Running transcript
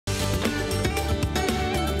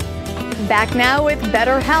Back now with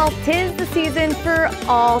better health. 'Tis the season for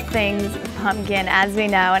all things pumpkin, as we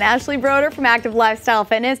know. And Ashley Brodeur from Active Lifestyle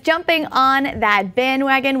Fitness jumping on that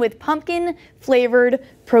bandwagon with pumpkin-flavored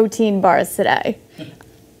protein bars today.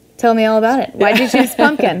 Tell me all about it. Why'd you choose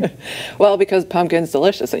pumpkin? Well, because pumpkin's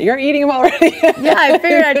delicious. You're eating them already. Yeah, I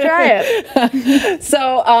figured I'd try it.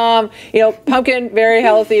 So, you know, pumpkin, very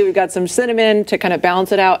healthy. We've got some cinnamon to kind of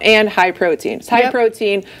balance it out, and high protein. It's high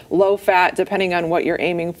protein, low fat, depending on what you're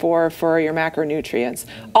aiming for your macronutrients.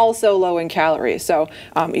 Also low in calories. So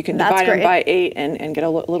you can divide them by 8 and get a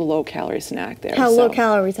little low calorie snack there. How low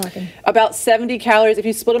calorie are we talking? About 70 calories. If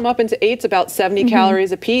you split them up into 8s, about 70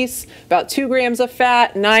 calories a piece. About 2 grams of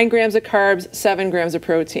fat, 9 grams of carbs, 7 grams of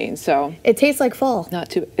protein. So it tastes like fall. Not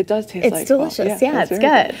too. It does taste like fall. It's delicious. Yeah, it's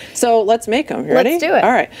good. So let's make them. You ready? Let's do it.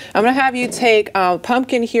 All right. I'm going to have you take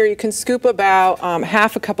pumpkin here. You can scoop about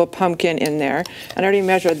half a cup of pumpkin in there. I already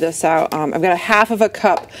measured this out. I've got a half of a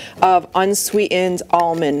cup of unsweetened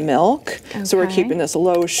almond milk. Okay. So we're keeping this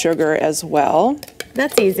low sugar as well.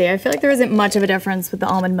 That's easy. I feel like there isn't much of a difference with the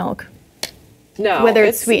almond milk. No, whether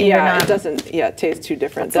it's sweetened or not. It doesn't. Yeah, it tastes too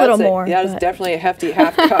different. It's a little more. That is definitely a hefty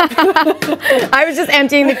half cup. I was just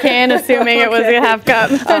emptying the can, assuming it was a half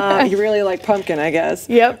cup. You really like pumpkin, I guess.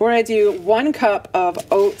 Yep. We're gonna do 1 cup of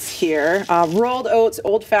oats here. Rolled oats,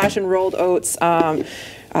 old-fashioned rolled oats.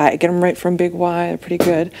 I get them right from Big Y, they're pretty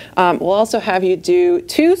good. We'll also have you do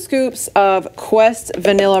 2 scoops of Quest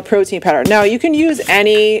vanilla protein powder. Now you can use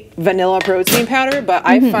any vanilla protein powder, but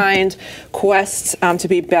I find Quest to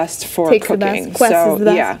be best for cooking. The best. Quest is the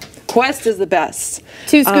best. Yeah, Quest is the best.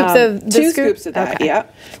 2 scoops of the 2 scoops of that. Okay. Yeah.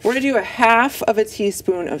 We're gonna do a half of a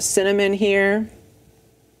teaspoon of cinnamon here.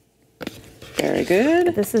 Very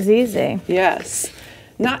good. This is easy. Yes.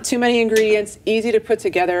 Not too many ingredients, easy to put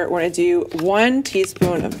together. We're going to do 1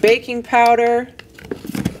 teaspoon of baking powder.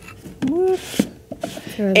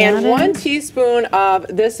 And 1 teaspoon of,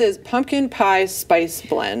 this is pumpkin pie spice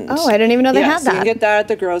blend. Oh, I didn't even know they had that. So you can get that at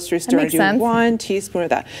the grocery store. That makes sense. 1 teaspoon of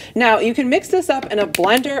that. Now, you can mix this up in a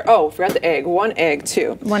blender. Oh, forgot the egg. 1 egg,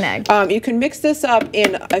 too. 1 egg. You can mix this up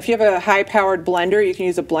in, if you have a high-powered blender, you can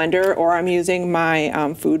use a blender, or I'm using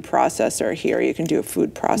my food processor here. You can do a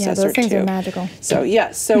food processor, too. Yeah, those things are magical. So,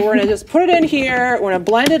 yes. So we're going to just put it in here. We're going to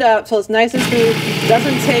blend it up so it's nice and smooth.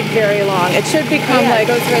 Doesn't take very long. It should become like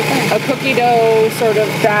a cookie dough sort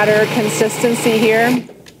of batter consistency here.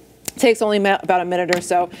 Takes only about a minute or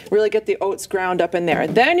so. Really get the oats ground up in there.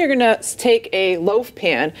 Then you're gonna take a loaf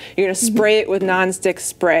pan. You're gonna spray it with nonstick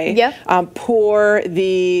spray. Yep. Pour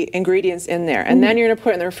the ingredients in there, and then you're gonna put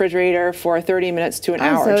it in the refrigerator for 30 minutes to an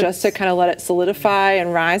hour, just to kind of let it solidify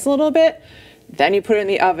and rise a little bit. Then you put it in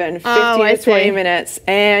the oven, 15 to 20 minutes,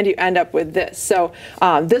 and you end up with this. So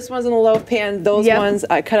this one's in the loaf pan. Those ones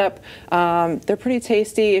I cut up. They're pretty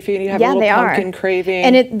tasty if you have a little pumpkin craving.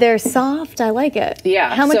 And they're soft. I like it.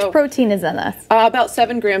 Yeah. How much protein is in this? About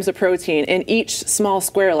 7 grams of protein in each small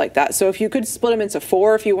square like that. So if you could split them into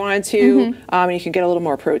 4 if you wanted to, and you can get a little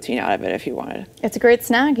more protein out of it if you wanted. It's a great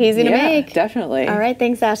snack, easy to make. Yeah, definitely. All right,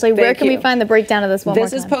 thanks, Ashley. Where can we find the breakdown of this one more time?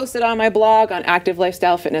 This is posted on my blog on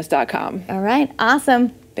activelifestylefitness.com. All right, awesome.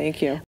 Thank you.